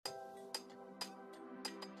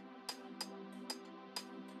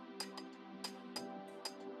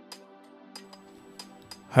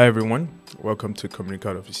Hi everyone, welcome to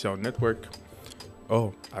Comunicado Oficial Network.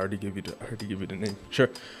 Oh, I already gave you the name. Sure.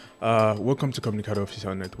 Welcome to Comunicado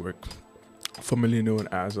Oficial Network, formerly known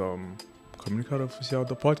as Comunicado Oficial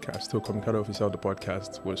the podcast. So Comunicado Oficial the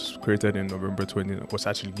podcast was created in was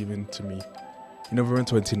actually given to me in November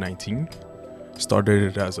 2019. Started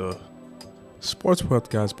it as a sports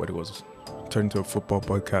podcast, but it was turned into a football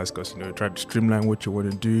podcast because trying to streamline what you want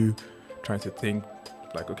to do, trying to think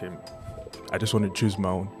like, okay, I just want to choose my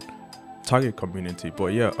own target community. But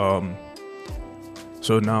yeah,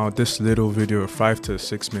 so now this little video of 5 to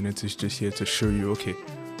 6 minutes is just here to show you, okay,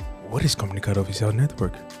 what is Comunicado Oficial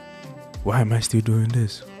Network? Why am I still doing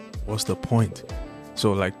this? What's the point?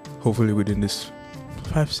 So like, hopefully within this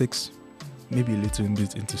 5, 6, maybe a little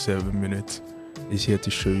bit into 7 minutes is here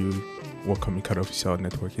to show you what Comunicado Oficial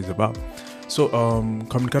Network is about. So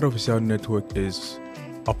Comunicado Oficial Network is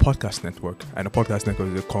a podcast network, and a podcast network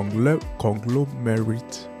is a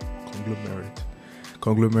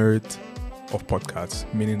conglomerate of podcasts,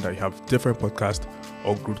 meaning that you have different podcasts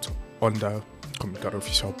or grouped under Comunicado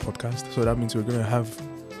Oficial Podcast. So that means we're going to have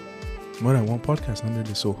more than one podcast under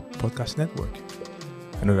this podcast network.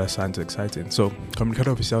 I know that sounds exciting. So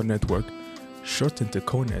Comunicado Oficial Network, shortened to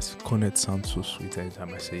CONET. CONET sounds so sweet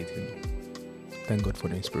anytime I say it. Thank God for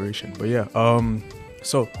the inspiration. But yeah,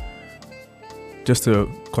 so just to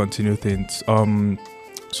continue things,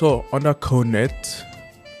 so under CONET,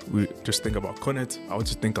 we just think about CONET. I want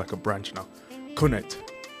to think like a branch now. CONET,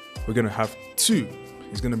 we're gonna have two.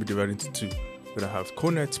 It's gonna be divided into two. We're gonna have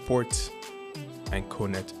CONET Sports and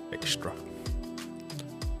CONET Extra.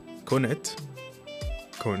 CONET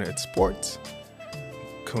Sports,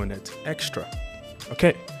 CONET Extra.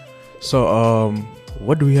 Okay, so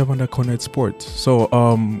what do we have under CONET Sports? So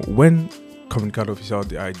when Comunicado Oficial,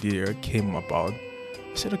 the idea came about,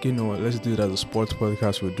 I said, okay, let's do it as a sports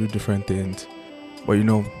podcast. We'll do different things, but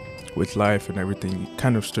with life and everything, you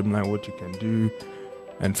kind of streamline what you can do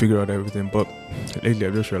and figure out everything. But lately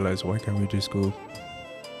I've just realized, why can't we just go,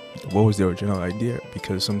 what was the original idea?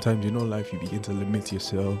 Because sometimes life, you begin to limit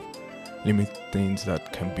yourself, limit things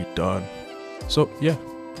that can be done. So yeah,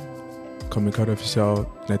 Comunicado Oficial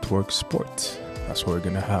Network Sports, that's what we're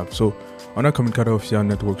gonna have. So on our Comunicado Oficial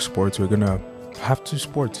Network Sports, we're gonna have 2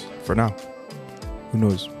 sports for now. Who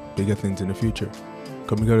knows, bigger things in the future.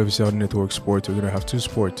 Comunicado Oficial Network Sports, we're gonna have 2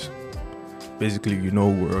 sports. Basically,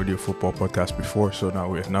 we're already a football podcast before, so now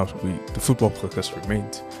the football podcast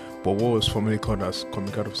remains. But what was formerly called as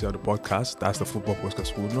Comunicado Oficial the podcast, that's the football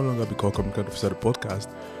podcast, will no longer be called Comunicado Oficial the podcast.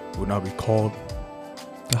 It will now be called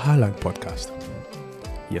the Highline Podcast.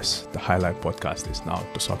 Yes, the Highline Podcast is now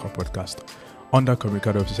the soccer podcast under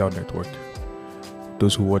Comunicado Oficial Network.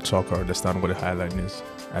 Those who watch soccer understand what the Highline is.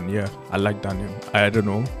 And yeah, I like that name. I don't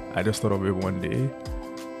know, I just thought of it one day,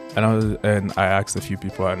 and I asked a few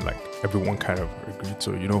people, and like everyone kind of agreed.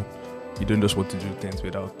 So you don't just want to do things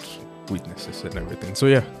without witnesses and everything. So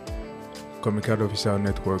yeah, Comunicado Oficial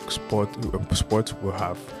Network Sports will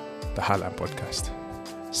have the Highline Podcast.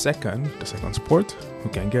 The second sport, who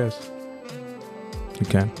can guess? You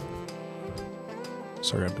can.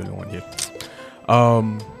 Sorry, I'm the only one here.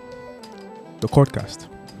 The Courtcast.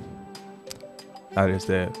 That is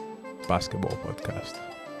the basketball podcast.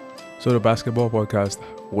 So the basketball podcast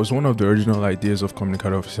was one of the original ideas of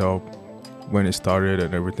Comunicado Oficial when it started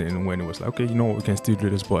and everything. When it was like, okay, we can still do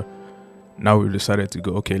this, but now we decided to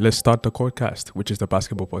go, okay, let's start the Courtcast, which is the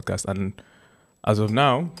basketball podcast. And as of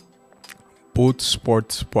now, both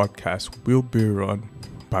sports podcasts will be run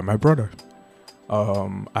by my brother.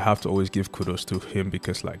 I have to always give kudos to him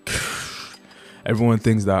because like everyone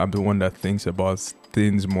thinks that I'm the one that thinks about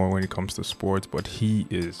things more when it comes to sports, but he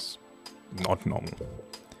is not normal.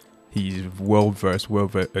 He's well-versed,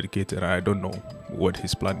 well-educated, and I don't know what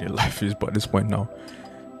his plan in life is, but at this point now,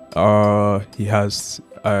 he has,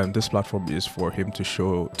 this platform is for him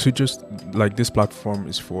this platform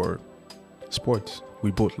is for sports.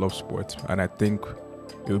 We both love sports, and I think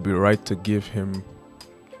it would be right to give him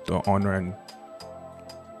the honor and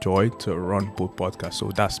joy to run both podcasts.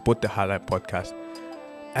 So that's both the Highlight Podcast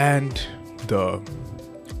and the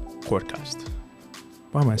Courtcast.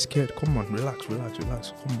 Why am I scared? Come on, relax. Come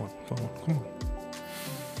on.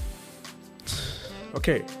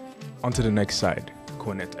 Okay, on to the next side,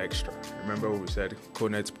 CONET Extra. Remember what we said?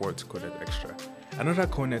 CONET Sports, CONET Extra. Another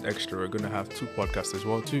CONET Extra, we're going to have 2 podcasts as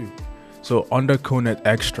well too. So under CONET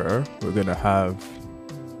Extra, we're going to have,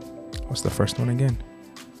 what's the first one again?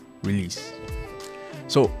 Release.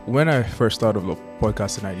 So when I first started the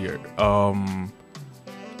podcasting idea,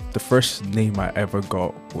 the first name I ever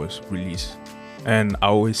got was Release. And I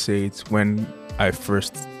always say it's when I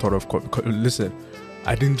first thought of, listen,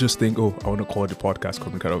 I didn't just think, oh, I want to call the podcast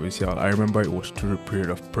Comunicado Oficial. I remember it was through a period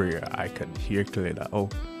of prayer. I can hear clearly that, oh,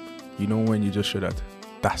 you know when you just show that,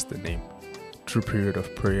 that's the name. Through period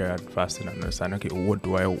of prayer and fasting and understanding, okay,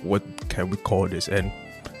 what can we call this? And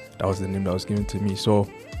that was the name that was given to me. So,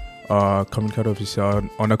 Comunicado Oficial,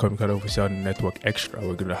 on the Comunicado Oficial Network Extra,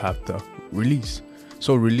 we're going to have the release.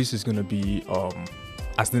 So, release is going to be,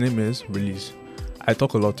 as the name is, release. I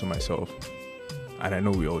talk a lot to myself, and I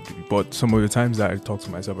know we all do, but some of the times that I talk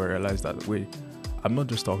to myself, I realize that, wait, I'm not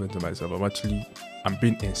just talking to myself, I'm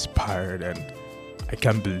being inspired, and I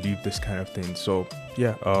can't believe this kind of thing. So,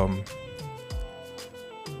 yeah,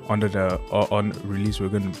 on release, we're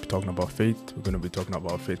going to be talking about faith. We're going to be talking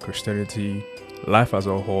about faith, Christianity, life as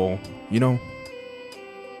a whole. You know,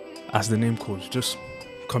 as the name calls, just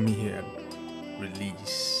come in here and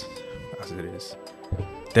release as it is.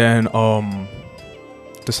 Then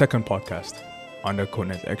the second podcast under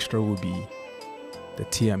Connect Extra will be the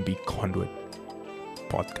TMB Conduit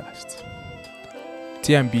podcast.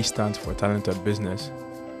 TMB stands for Talented Business.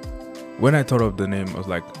 When I thought of the name, I was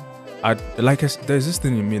like, there's this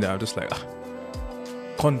thing in me that I'm just like,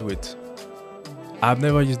 conduit. I've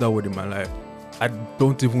never used that word in my life. I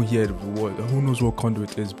don't even hear the word. Who knows what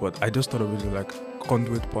conduit is? But I just thought of it like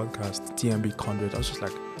conduit podcast, TMB Conduit. I was just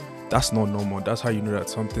like, that's not normal. That's how you know that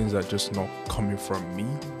some things are just not coming from me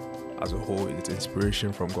as a whole. It's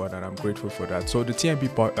inspiration from God, and I'm grateful for that. So the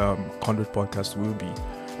TMB Conduit podcast will be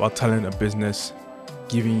about telling a business,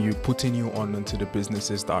 putting you on into the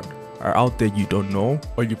businesses that are out there you don't know,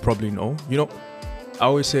 or you probably know. You know, I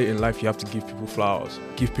always say in life you have to give people flowers.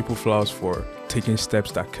 Give people flowers for taking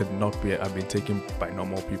steps that could not have been taken by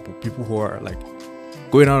normal people. People who are like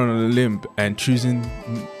going out on a limb and choosing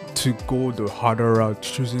to go the harder route,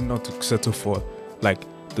 choosing not to settle for like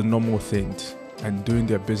the normal things and doing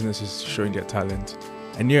their businesses, showing their talent.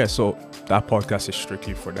 And yeah, so that podcast is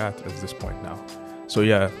strictly for that at this point now. So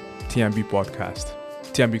yeah, TMB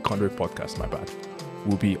Conduit podcast, my bad,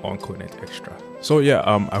 will be on Connect Extra. So yeah,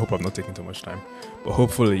 I hope I'm not taking too much time, but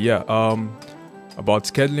hopefully, yeah. About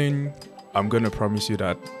scheduling, I'm gonna promise you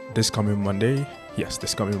that this coming Monday,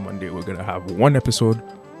 we're gonna have one episode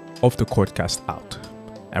of the Codecast out,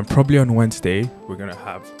 and probably on Wednesday we're gonna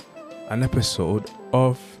have an episode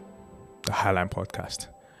of the Highline podcast.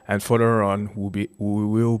 And further on, we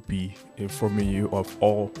will be informing you of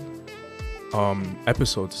all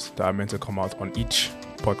episodes that are meant to come out on each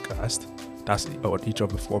podcast. That's on each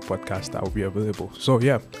of the 4 podcasts that will be available. So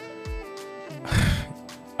yeah,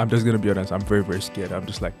 I'm just gonna be honest, I'm very, very scared. I'm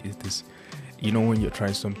just like, is this, you know, when you're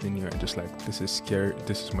trying something new and just like, this is scary,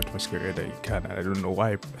 this is much more scarier than you can, and I don't know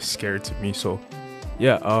why it's scary to me. So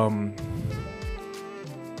yeah,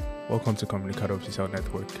 welcome to Comunicado Oficial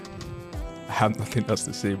Network. I have nothing else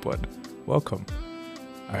to say, but welcome.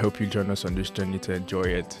 I hope you join us on this journey to enjoy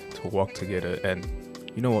it, to walk together, and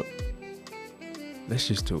you know what? Let's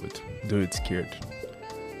just do it. Do it scared.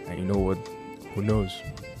 And you know what? Who knows?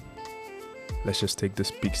 Let's just take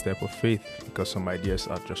this big step of faith, because some ideas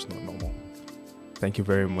are just not normal. Thank you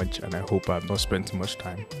very much, and I hope I have not spent too much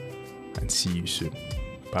time. And see you soon.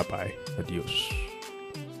 Bye bye. Adios.